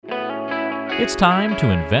It's time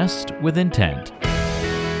to invest with intent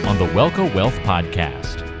on the Welka Wealth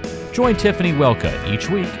Podcast. Join Tiffany Welka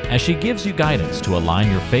each week as she gives you guidance to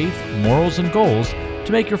align your faith, morals, and goals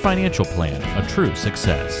to make your financial plan a true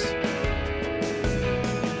success.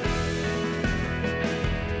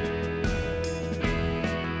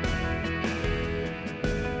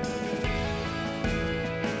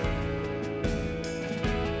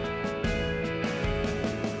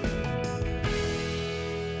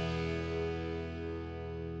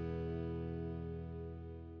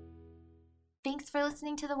 Thanks for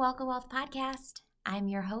listening to the Welka Wealth Podcast. I'm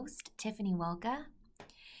your host, Tiffany Welka.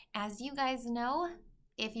 As you guys know,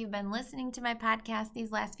 if you've been listening to my podcast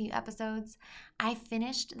these last few episodes, I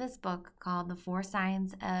finished this book called The 4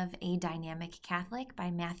 Signs of a Dynamic Catholic by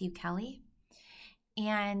Matthew Kelly.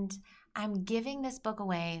 And I'm giving this book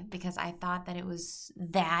away because I thought that it was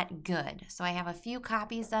that good. So I have a few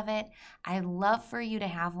copies of it. I'd love for you to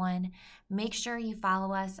have one. Make sure you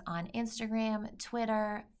follow us on Instagram,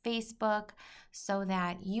 Twitter, Facebook, so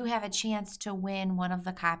that you have a chance to win one of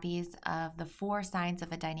the copies of The 4 Signs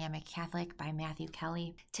of a Dynamic Catholic by Matthew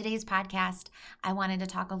Kelly. Today's podcast, I wanted to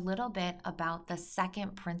talk a little bit about the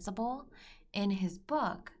second principle in his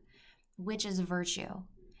book, which is virtue.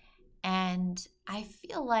 And I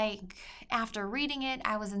feel like after reading it,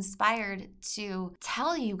 I was inspired to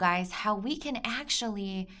tell you guys how we can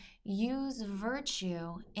actually use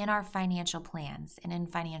virtue in our financial plans and in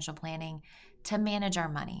financial planning to manage our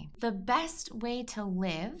money. The best way to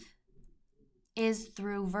live is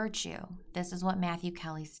through virtue. This is what Matthew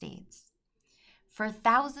Kelly states. For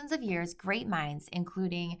thousands of years, great minds,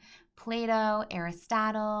 including Plato,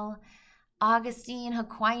 Aristotle, Augustine,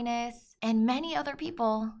 Aquinas, and many other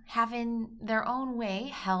people have in their own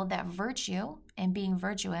way held that virtue and being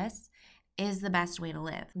virtuous is the best way to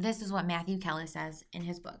live. This is what Matthew Kelly says in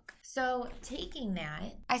his book. So taking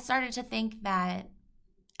that, I started to think that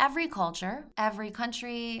every culture, every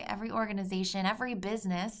country, every organization, every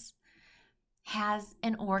business has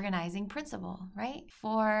an organizing principle, right?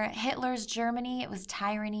 For Hitler's Germany, it was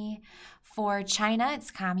tyranny. For China, it's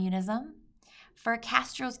communism. For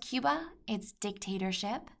Castro's Cuba, it's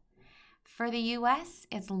dictatorship. For the U.S.,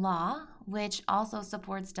 it's law, which also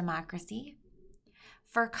supports democracy.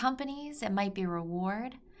 For companies, it might be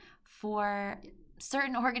reward. For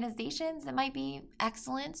certain organizations, it might be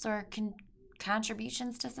excellence or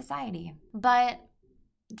contributions to society. But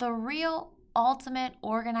the real ultimate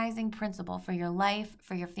organizing principle for your life,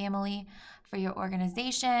 for your family, for your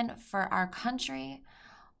organization, for our country,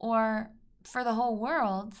 or for the whole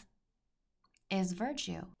world is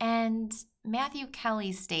virtue. And Matthew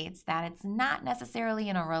Kelly states that it's not necessarily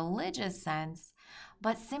in a religious sense,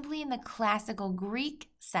 but simply in the classical Greek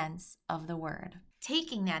sense of the word.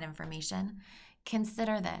 Taking that information,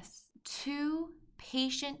 consider this. 2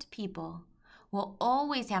 patient people will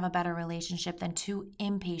always have a better relationship than 2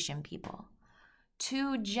 impatient people.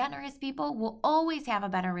 2 generous people will always have a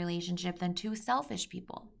better relationship than 2 selfish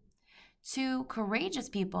people. 2 courageous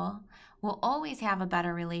people will always have a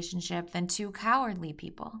better relationship than 2 cowardly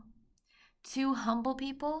people. 2 humble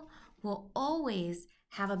people will always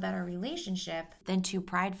have a better relationship than 2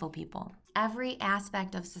 prideful people. Every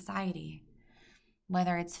aspect of society,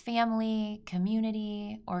 whether it's family,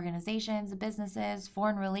 community, organizations, businesses,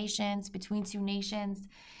 foreign relations, between 2 nations,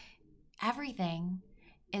 everything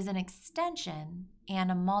is an extension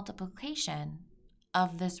and a multiplication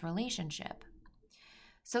of this relationship.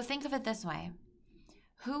 So think of it this way.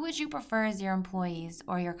 Who would you prefer as your employees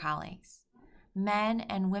or your colleagues? Men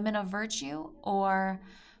and women of virtue, or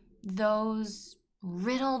those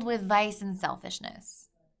riddled with vice and selfishness?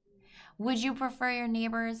 Would you prefer your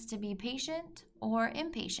neighbors to be patient or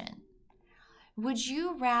impatient? Would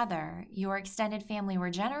you rather your extended family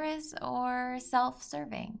were generous or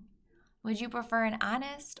self-serving? Would you prefer an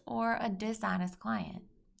honest or a dishonest client?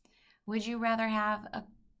 Would you rather have a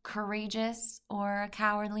courageous or a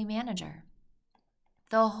cowardly manager?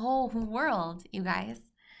 The whole world, you guys,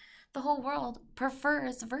 the whole world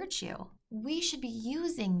prefers virtue. We should be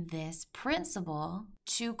using this principle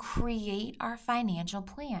to create our financial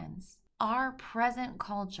plans. Our present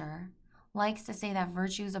culture likes to say that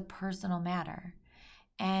virtue is a personal matter.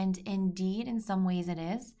 And indeed, in some ways it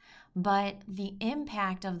is, but the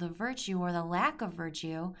impact of the virtue or the lack of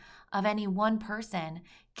virtue of any one person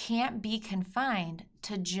can't be confined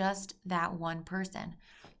to just that one person.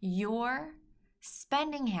 Your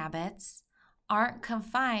spending habits aren't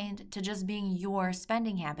confined to just being your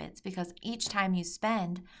spending habits, because each time you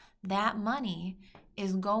spend, that money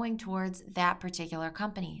is going towards that particular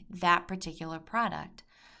company, that particular product.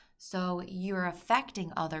 So you're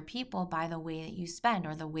affecting other people by the way that you spend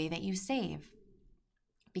or the way that you save.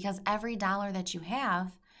 because every dollar that you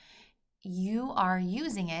have, you are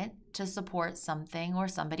using it to support something or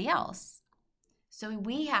somebody else. So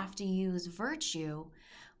we have to use virtue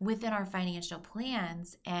within our financial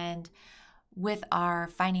plans and with our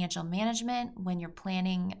financial management when you're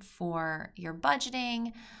planning for your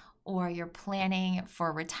budgeting, or you're planning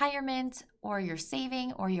for retirement, or you're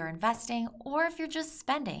saving, or you're investing, or if you're just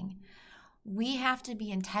spending. We have to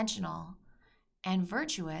be intentional and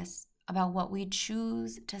virtuous about what we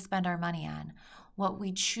choose to spend our money on, what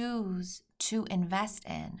we choose to invest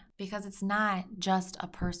in, because it's not just a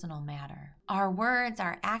personal matter. Our words,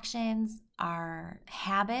 our actions, our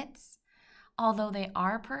habits, although they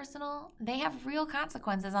are personal, they have real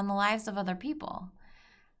consequences on the lives of other people.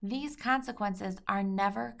 These consequences are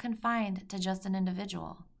never confined to just an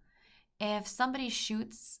individual. If somebody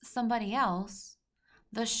shoots somebody else,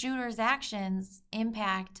 the shooter's actions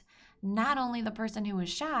impact not only the person who was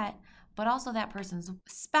shot, but also that person's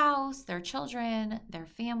spouse, their children, their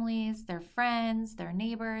families, their friends, their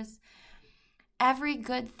neighbors. Every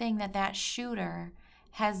good thing that shooter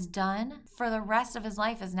has done for the rest of his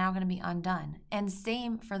life is now going to be undone. And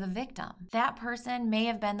same for the victim. That person may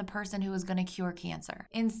have been the person who was going to cure cancer.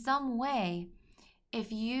 In some way,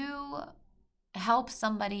 if you help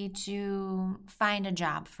somebody to find a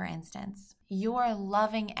job, for instance, your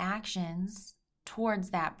loving actions towards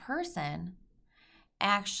that person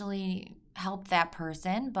actually helped that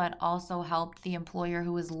person, but also helped the employer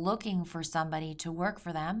who was looking for somebody to work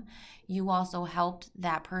for them. You also helped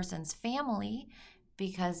that person's family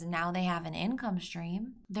because now they have an income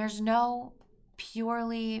stream. There's no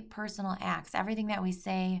purely personal acts. Everything that we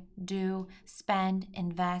say, do, spend,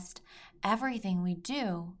 invest, everything we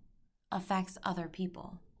do affects other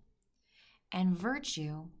people. And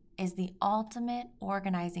virtue is the ultimate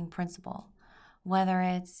organizing principle, whether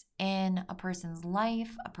it's in a person's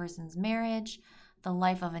life, a person's marriage, the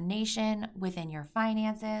life of a nation, within your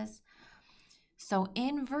finances. So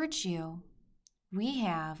in virtue, we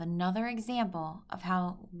have another example of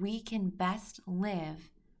how we can best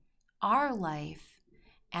live our life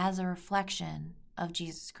as a reflection of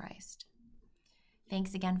Jesus Christ.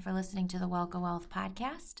 Thanks again for listening to the Welka Wealth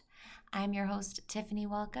Podcast. I'm your host, Tiffany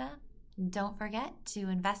Welka. Don't forget to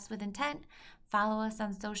invest with intent, follow us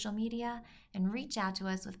on social media, and reach out to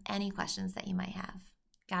us with any questions that you might have.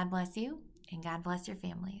 God bless you, and God bless your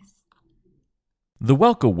families. The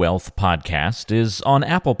Welka Wealth Podcast is on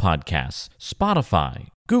Apple Podcasts, Spotify,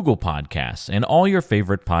 Google Podcasts, and all your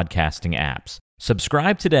favorite podcasting apps.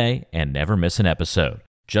 Subscribe today and never miss an episode.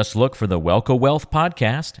 Just look for the Welka Wealth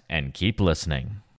Podcast and keep listening.